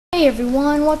Hey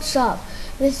everyone, what's up?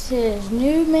 This is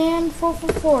Noobman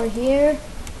 444 here,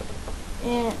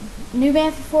 and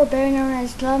Noobman 444, better known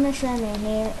as Noobman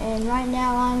here, and right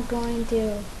now I'm going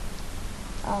to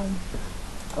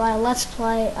let's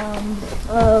play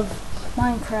of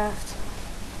Minecraft,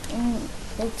 and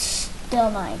it's still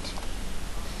night.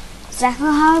 Exactly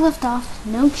how I left off,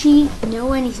 no cheat,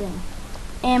 no anything,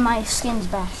 and my skin's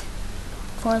back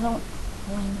for the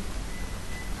win.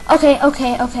 Okay.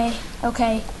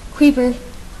 Creeper,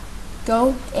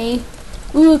 go a.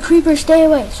 Ooh, creeper, stay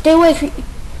away, stay away,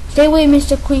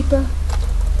 Mr. Creeper.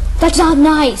 That's not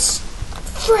nice.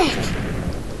 Frick.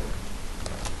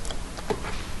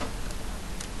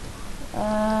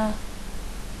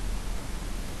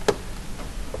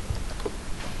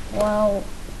 Well.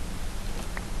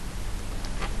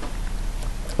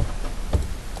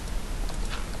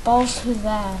 Balls to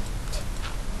that.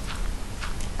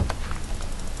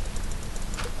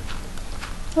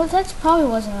 Well, that probably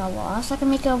wasn't a loss. I can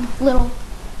make a little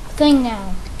thing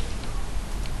now.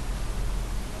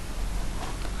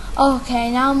 Okay,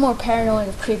 now I'm more paranoid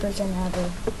of creepers than ever.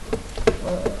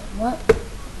 What?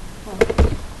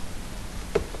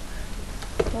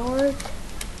 Lord.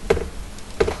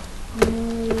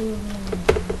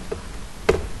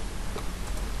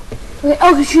 Wait,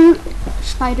 oh shoot!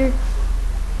 Spider.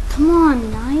 Come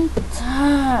on, knight.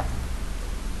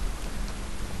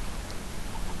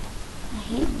 I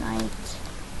hate night.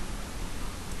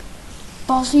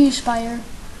 Balls to you, spider.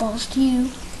 Balls to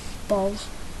you. Balls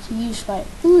to you, spider.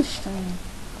 Ooh, string.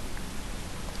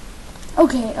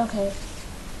 Okay.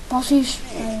 Balls to you,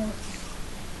 spider.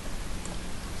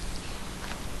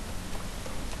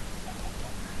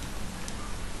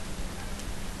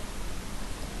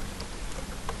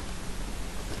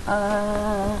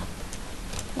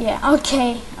 Yeah,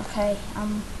 okay. Okay,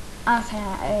 I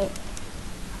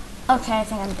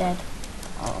think I'm dead.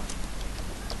 Oh.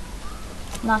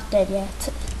 Not dead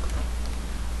yet.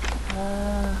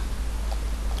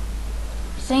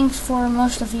 Thanks for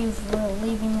most of you for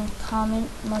leaving a comment,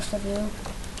 most of you.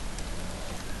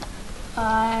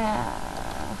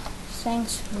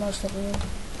 Thanks, most of you.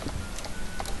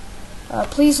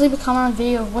 Please leave a comment on the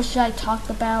video of what should I talk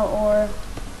about, or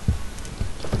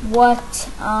what,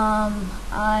 I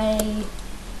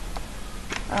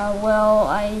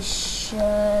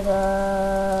should,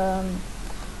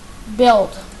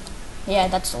 build. Yeah,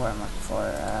 that's the word I'm looking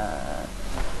for.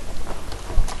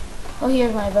 Oh,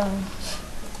 here's my bones.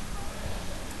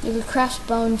 You can craft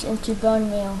bones into bone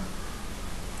meal.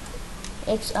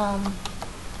 It's,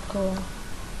 cool.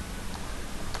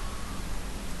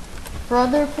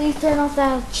 Brother, please turn off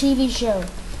that TV show.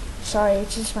 Sorry,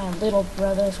 it's just my little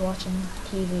brother's watching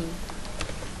TV.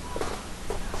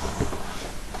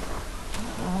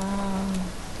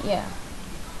 Yeah.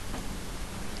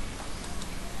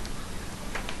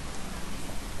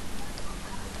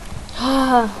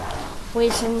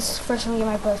 Wait, since first I'm gonna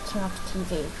get my brother to turn off the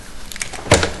TV.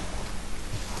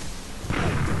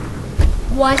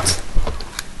 What?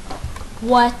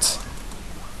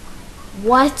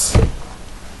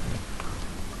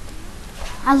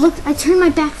 I turned my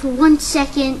back for 1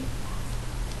 second.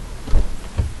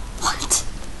 What?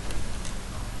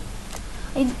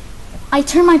 I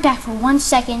turned my back for 1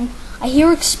 second. I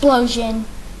hear explosion.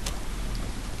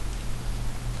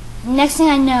 Next thing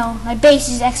I know, my base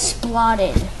is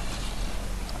exploded.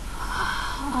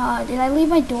 Did I leave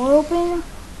my door open?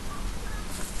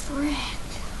 Frick.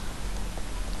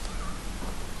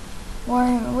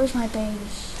 Where's my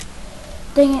base?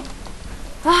 Dang it.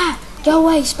 Go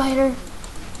away, spider.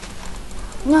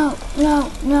 No.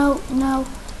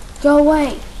 Go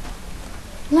away.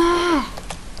 Dad,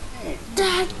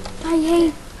 I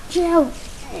hate you.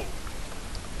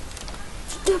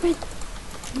 Stupid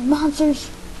monsters.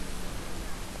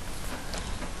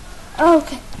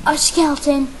 Okay, a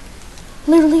skeleton.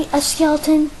 Literally a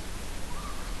skeleton.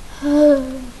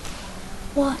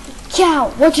 What?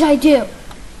 Cow, what should I do?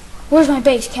 Where's my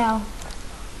base, cow?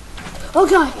 Oh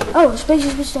god! Oh, space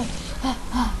is mistake.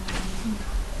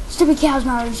 Stupid cow's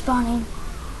not respawning.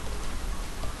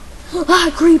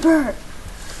 Creeper!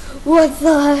 What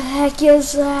the heck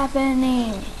is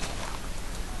happening?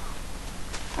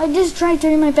 I just tried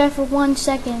turning my back for 1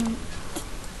 second.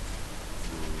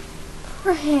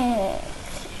 Frick.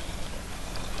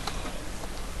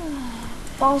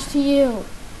 Balls to you.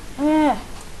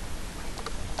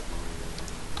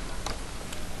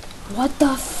 What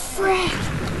the frick?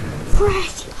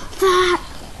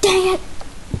 Dang it!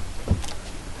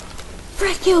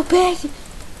 Frick you, pig!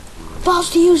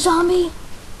 Balls to you, zombie!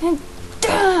 And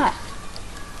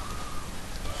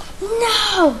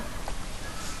no!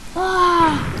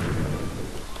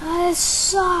 Ah, this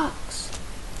sucks.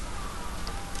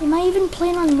 Am I even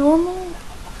playing on normal?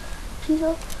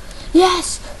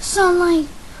 Yes! Sunlight!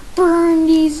 Burn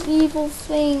these evil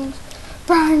things!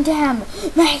 Burn them!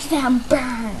 Make them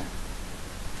burn!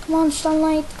 Come on,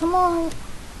 sunlight, come on!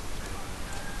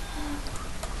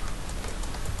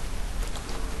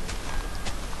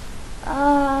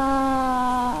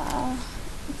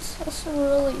 This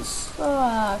really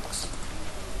sucks.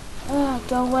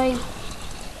 Go away.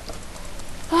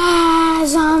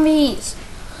 Zombies!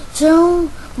 Too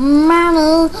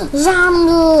many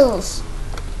zombies!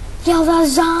 Kill the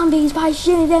zombies by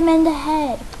shooting them in the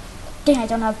head. Dang, I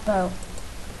don't have a bow.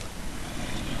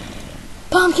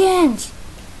 Pumpkins!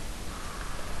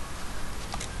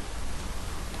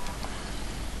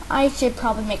 I should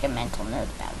probably make a mental note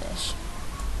about this.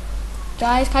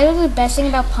 Guys, kind of the best thing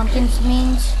about pumpkins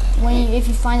means if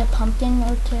you find a pumpkin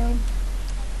or two.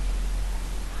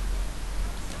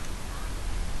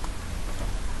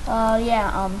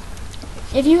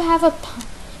 If you have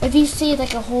if you see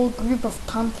like a whole group of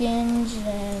pumpkins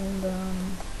and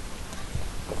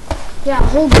a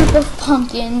whole group of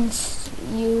pumpkins,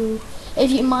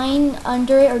 if you mine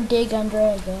under it or dig under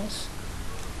it, I guess,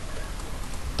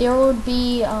 there would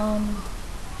be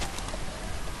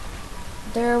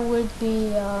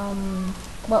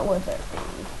what would there be?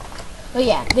 Oh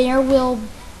yeah, there will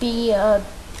be a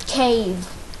cave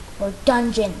or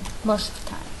dungeon most of the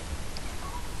time.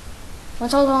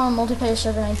 Once I was on a multiplayer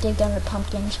server and I digged under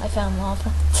pumpkins, I found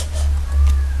lava.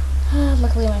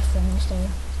 Luckily my friend was there.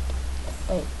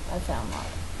 Wait, I found lava.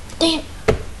 Damn!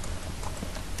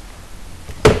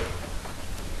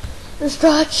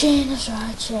 Destruction,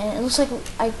 destruction. It looks like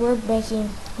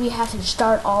we have to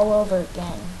start all over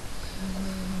again.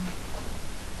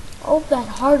 All that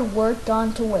hard work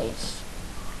gone to waste.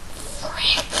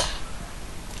 Frick.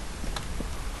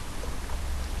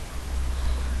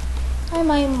 I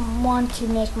might want to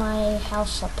make my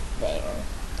house up there.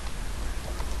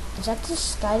 Is that the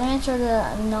sky dimension or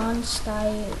the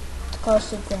non-sky close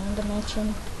to ground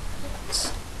dimension?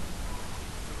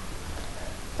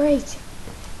 Break!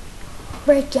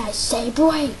 Break, I say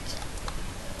break!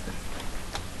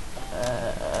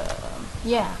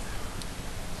 Yeah.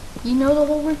 You know the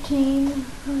whole routine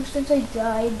since I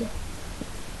died.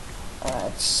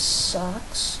 It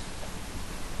sucks.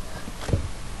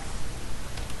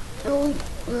 Really,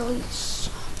 really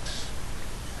sucks.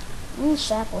 Ooh,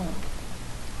 sapling.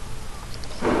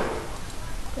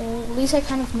 Well, at least I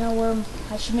kind of know where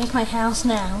I should make my house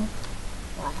now.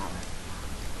 Wow.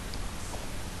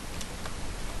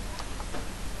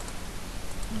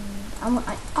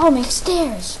 I'll make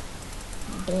stairs.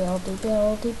 Buildy,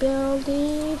 buildy,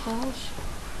 buildy house.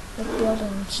 With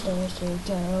building stairs to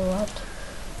go up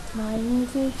to my new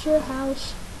future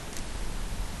house.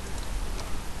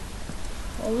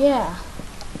 Oh yeah.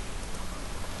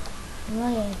 I'm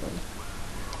really angry.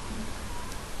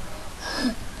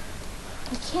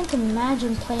 I can't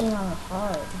imagine playing on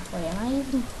hard. Wait, am I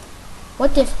even...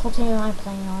 What difficulty am I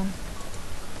playing on?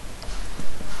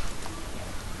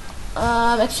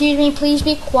 Excuse me, please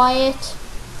be quiet.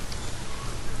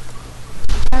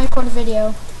 I record a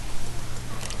video.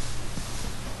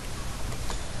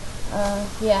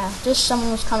 Yeah, just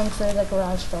someone was coming through the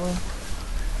garage door.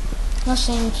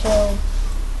 Nothing too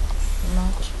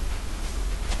much.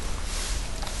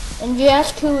 And if you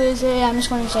ask who is it, I'm just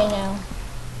going to say no.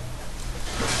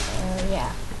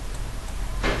 Yeah.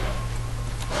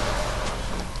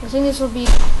 I think this would be a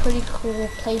pretty cool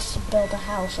place to build a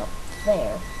house up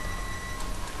there.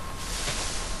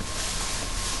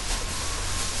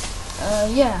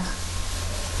 Yeah.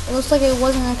 It looks like it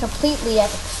wasn't a completely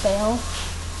epic fail.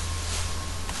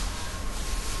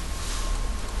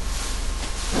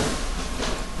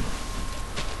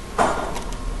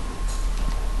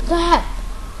 That!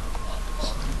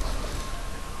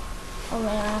 Oh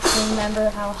man, I have to remember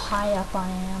how high up I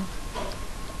am.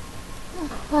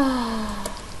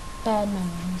 Bad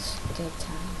memories, good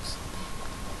times.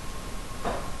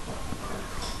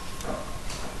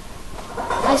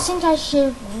 I think I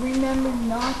should remember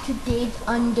not to dig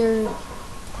under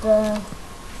the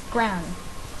ground.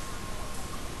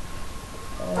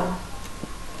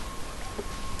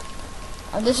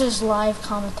 This is live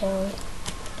commentary.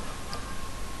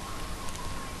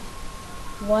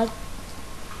 What?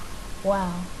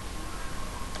 Wow.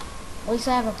 At least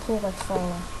I have a pool that's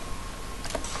full.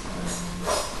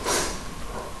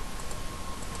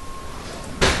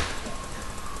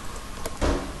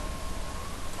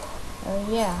 Oh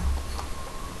yeah.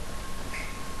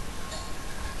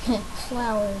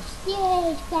 Flowers.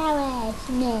 Yay, flowers.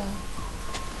 No.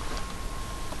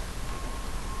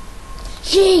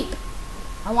 Sheep!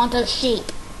 I want those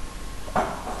sheep.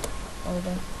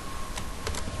 later.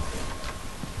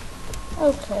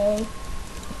 Okay.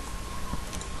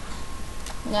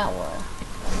 Now what?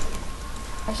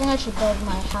 I think I should build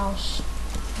my house.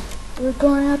 We're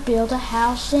gonna build a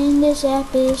house in this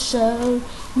episode.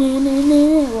 No, no,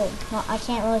 no. Wait, no, I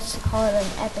can't really call it an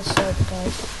episode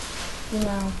because, you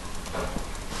know,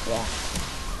 yeah.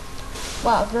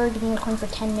 Wow, I've already been recording for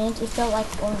 10 minutes. It felt like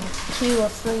only 2 or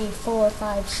 3, 4,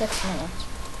 5, 6 minutes.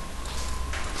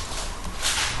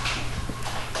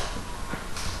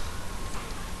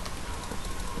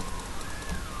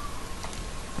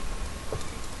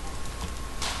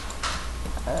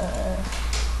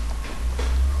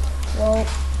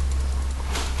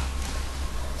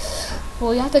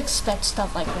 Well, you have to expect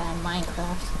stuff like that in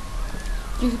Minecraft.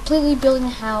 You're completely building a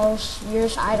house, you're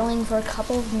just idling for a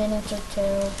couple of minutes or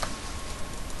two.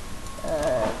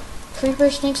 Creeper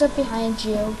sneaks up behind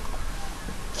you,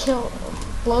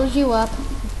 blows you up.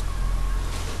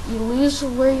 You lose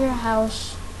where your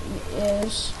house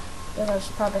is, because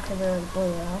probably because they blew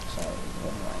you up, so you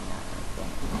wouldn't really know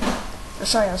anything.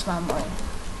 Sorry, that's my morning.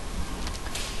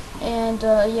 And,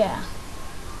 yeah.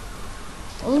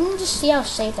 Let me just see how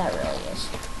safe that really is.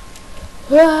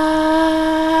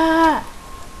 Ah!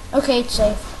 Okay, it's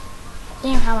safe.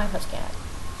 Damn, how am I supposed to get out?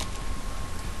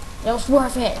 It was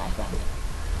worth it, I think.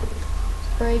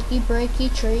 Breaky, breaky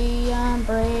tree, I'm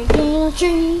breaking a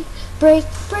tree. Break,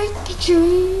 break a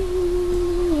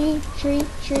tree. Tree,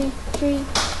 tree, tree.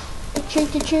 A tree,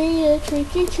 a tree, a tree,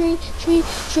 tree, tree, tree,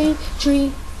 tree,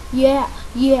 tree. Yeah,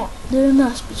 yeah, there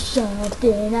must be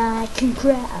something I can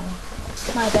grab.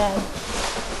 My bad.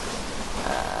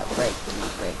 Breaky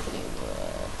wood.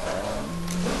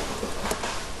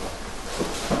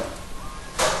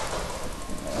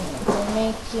 We're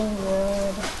making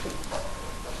wood.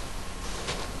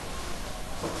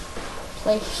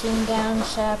 Placing down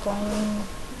sapling.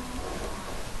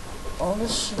 Well,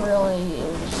 this really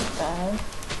is bad.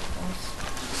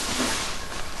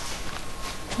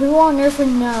 Who on earth would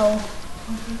know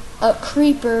a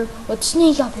creeper would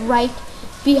sneak up right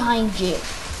behind you?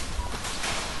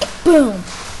 Boom!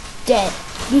 Dead.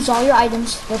 Lose all your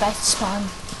items, go back to spawn.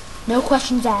 No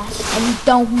questions asked, and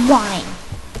don't whine.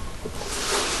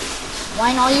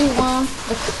 Whine all you want,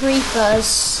 the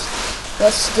creepers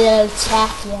will still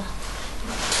attack you.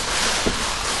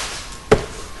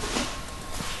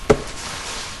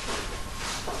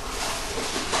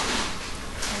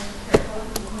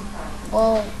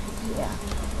 Well, yeah.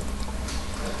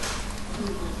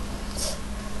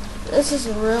 This is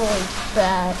really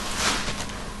bad.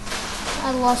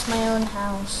 I lost my own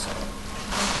house.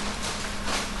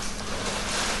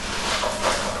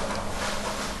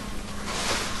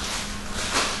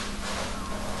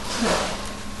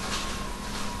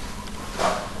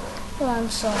 Oh, I'm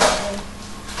sorry.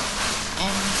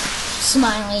 And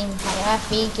smiling,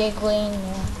 happy, giggling.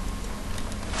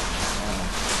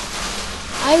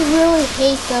 I really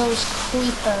hate those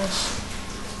creepers.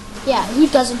 Yeah, who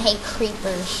doesn't hate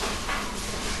creepers?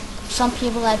 Some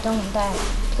people that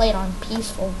played on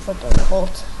peaceful for the whole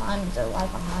time of their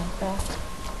life on Minecraft.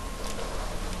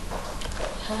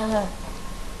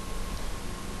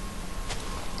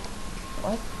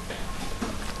 What?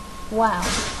 Wow,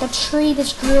 the tree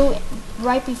just grew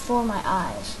right before my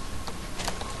eyes.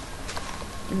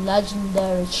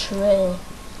 Legendary tree.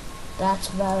 That's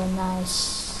very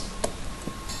nice.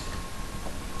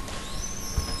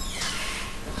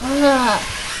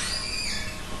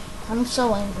 I'm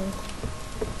so angry.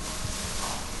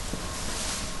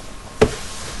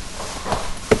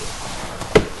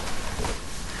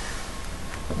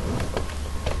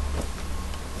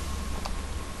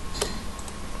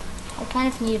 I kind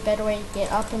of need a better way to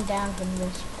get up and down from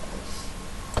this place.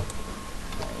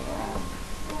 Yeah.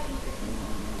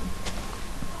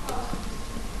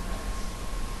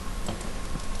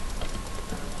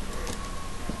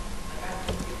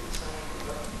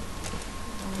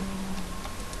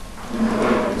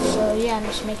 So yeah, I'm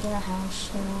just making a house,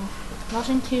 you know.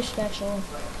 Nothing too special.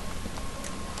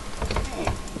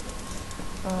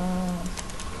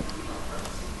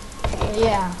 But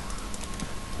yeah.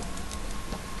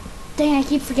 Dang, I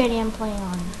keep forgetting I'm playing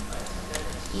on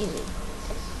easy.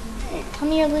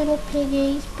 Come here, little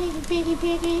piggies. Piggy, piggy,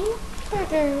 piggy.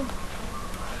 Burger.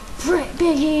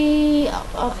 Piggy.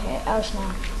 Oh, okay, I was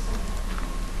now.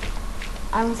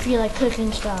 I don't feel like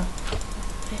cooking stuff.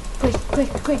 Quick, quick,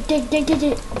 quick. Dig, dig, dig,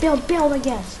 dig. Build, build, I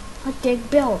guess. Not dig,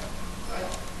 build.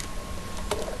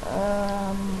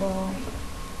 Well.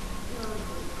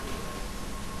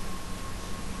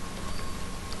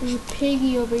 There's a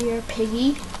piggy over here,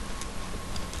 piggy.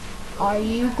 Are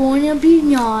you going to be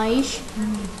nice?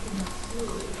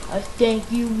 I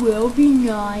think you will be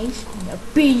nice. Now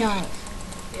be nice.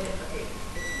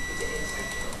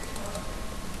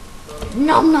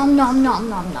 Nom nom nom nom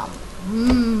nom nom.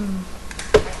 Mmm.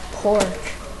 Pork.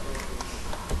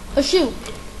 Oh shoot.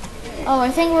 Oh, I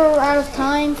think we're out of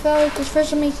time, folks. Just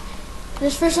first let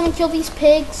me kill these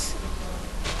pigs.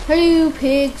 Hello,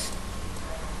 pigs.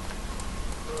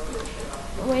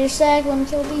 Wait a sec. Let me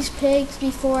kill these pigs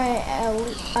before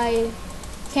I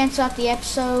cancel out the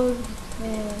episode.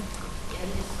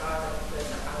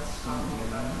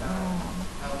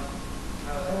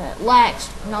 Lags.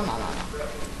 No.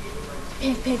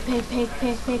 Pig. Pig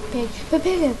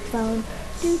phone.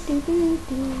 Do.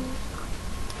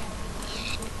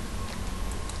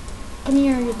 Come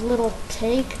here, you little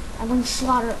pig. I'm gonna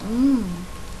slaughter.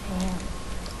 Yeah.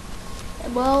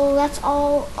 Well, that's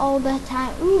all that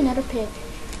time. Ooh, another pig.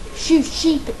 Shoot,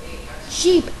 sheep.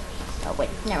 Oh wait,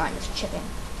 never mind. It's chicken.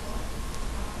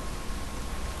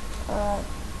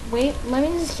 Wait. Let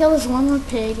me just kill this one more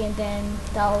pig, and then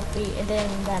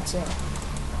that's it.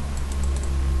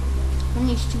 I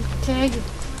need to pig.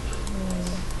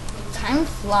 Time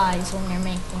flies when you're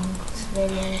making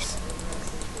videos.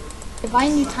 If I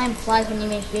knew time flies when you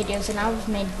make videos, then I would have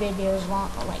made videos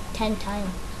like 10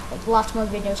 times, like lots more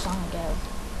videos long ago.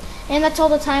 And that's all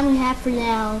the time we have for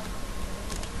now.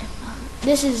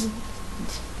 This is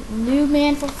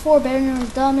Noobman for 4, better known as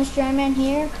Mr. Man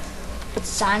here.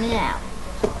 Signing out.